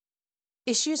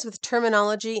Issues with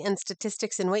Terminology and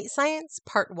Statistics in Weight Science,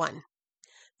 Part 1.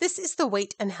 This is the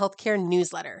Weight and Healthcare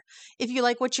newsletter. If you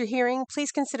like what you're hearing,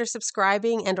 please consider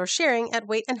subscribing and/or sharing at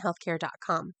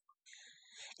weightandhealthcare.com.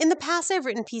 In the past, I've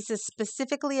written pieces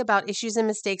specifically about issues and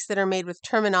mistakes that are made with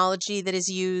terminology that is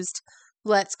used,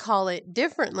 let's call it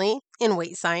differently, in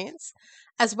weight science,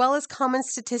 as well as common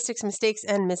statistics, mistakes,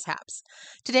 and mishaps.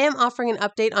 Today, I'm offering an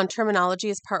update on terminology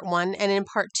as Part 1, and in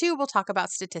Part 2, we'll talk about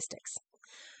statistics.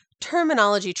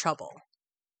 Terminology trouble.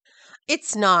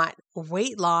 It's not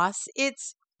weight loss,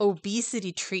 it's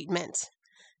obesity treatment.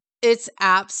 It's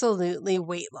absolutely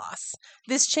weight loss.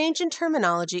 This change in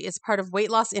terminology is part of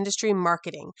weight loss industry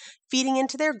marketing, feeding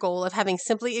into their goal of having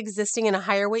simply existing in a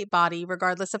higher weight body,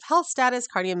 regardless of health status,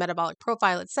 cardiometabolic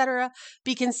profile, etc.,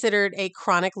 be considered a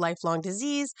chronic lifelong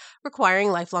disease requiring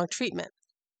lifelong treatment.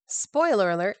 Spoiler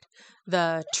alert,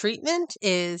 the treatment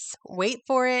is, wait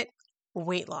for it,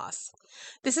 weight loss.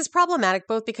 This is problematic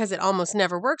both because it almost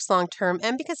never works long term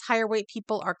and because higher weight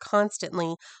people are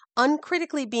constantly,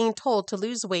 uncritically being told to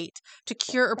lose weight to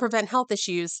cure or prevent health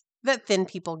issues that thin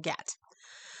people get.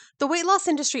 The weight loss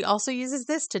industry also uses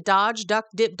this to dodge, duck,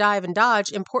 dip, dive, and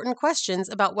dodge important questions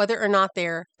about whether or not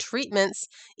their treatments,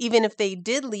 even if they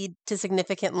did lead to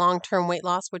significant long-term weight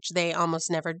loss, which they almost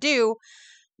never do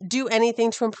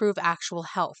anything to improve actual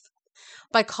health.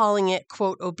 By calling it,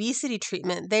 quote, obesity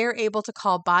treatment, they are able to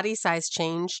call body size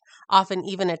change, often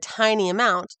even a tiny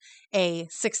amount, a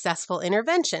successful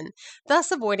intervention, thus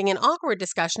avoiding an awkward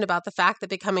discussion about the fact that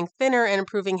becoming thinner and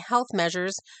improving health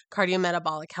measures,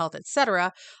 cardiometabolic health,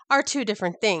 etc., are two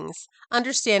different things.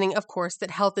 Understanding, of course,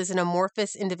 that health is an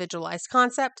amorphous, individualized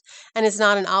concept and is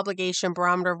not an obligation,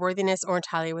 barometer of worthiness, or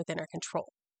entirely within our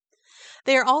control.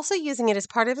 They are also using it as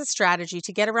part of a strategy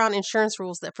to get around insurance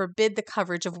rules that forbid the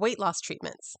coverage of weight loss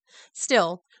treatments.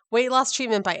 Still, weight loss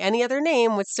treatment by any other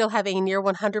name would still have a near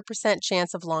 100%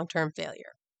 chance of long-term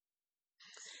failure.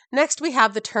 Next, we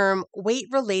have the term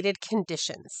weight-related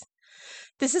conditions.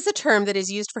 This is a term that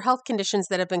is used for health conditions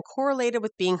that have been correlated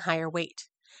with being higher weight.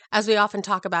 As we often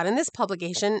talk about in this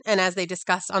publication, and as they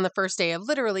discuss on the first day of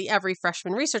literally every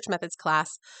freshman research methods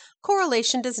class,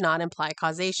 correlation does not imply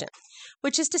causation,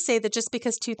 which is to say that just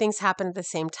because two things happen at the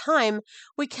same time,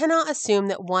 we cannot assume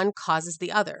that one causes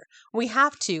the other. We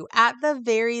have to, at the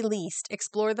very least,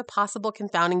 explore the possible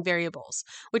confounding variables,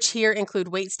 which here include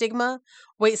weight stigma,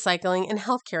 weight cycling, and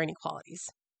healthcare inequalities.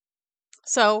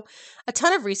 So, a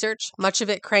ton of research, much of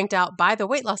it cranked out by the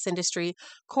weight loss industry,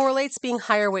 correlates being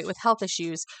higher weight with health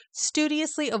issues,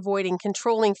 studiously avoiding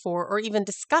controlling for or even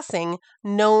discussing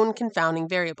known confounding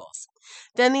variables.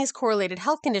 Then these correlated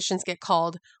health conditions get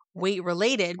called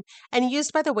weight-related and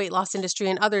used by the weight loss industry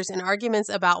and others in arguments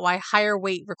about why higher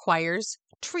weight requires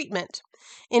treatment.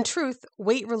 In truth,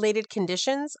 weight-related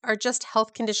conditions are just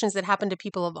health conditions that happen to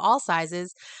people of all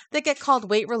sizes that get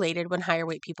called weight-related when higher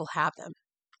weight people have them.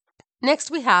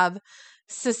 Next, we have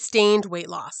sustained weight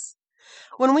loss.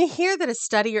 When we hear that a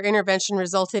study or intervention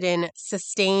resulted in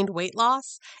sustained weight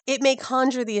loss, it may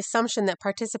conjure the assumption that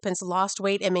participants lost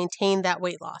weight and maintained that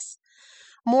weight loss.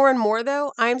 More and more,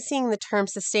 though, I'm seeing the term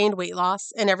sustained weight loss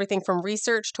and everything from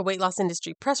research to weight loss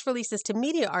industry press releases to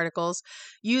media articles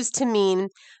used to mean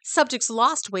subjects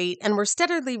lost weight and were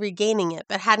steadily regaining it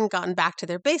but hadn't gotten back to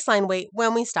their baseline weight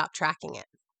when we stopped tracking it.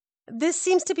 This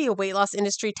seems to be a weight loss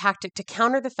industry tactic to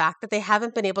counter the fact that they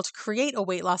haven't been able to create a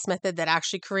weight loss method that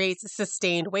actually creates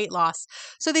sustained weight loss.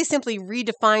 So they simply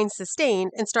redefine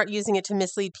sustained and start using it to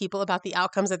mislead people about the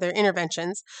outcomes of their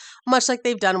interventions, much like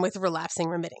they've done with relapsing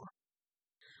remitting.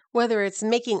 Whether it's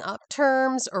making up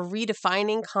terms or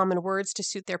redefining common words to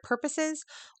suit their purposes,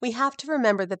 we have to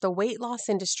remember that the weight loss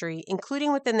industry,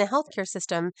 including within the healthcare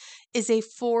system, is a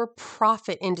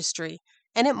for-profit industry,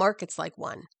 and it markets like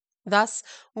one. Thus,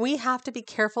 we have to be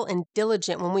careful and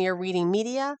diligent when we are reading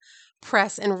media,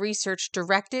 press, and research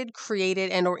directed, created,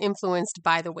 and/or influenced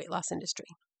by the weight loss industry.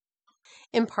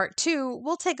 In Part 2,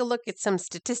 we'll take a look at some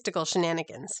statistical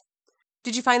shenanigans.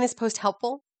 Did you find this post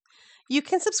helpful? You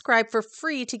can subscribe for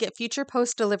free to get future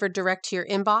posts delivered direct to your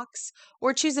inbox,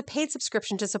 or choose a paid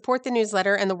subscription to support the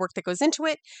newsletter and the work that goes into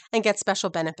it and get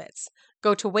special benefits.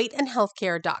 Go to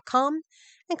weightandhealthcare.com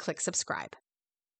and click subscribe.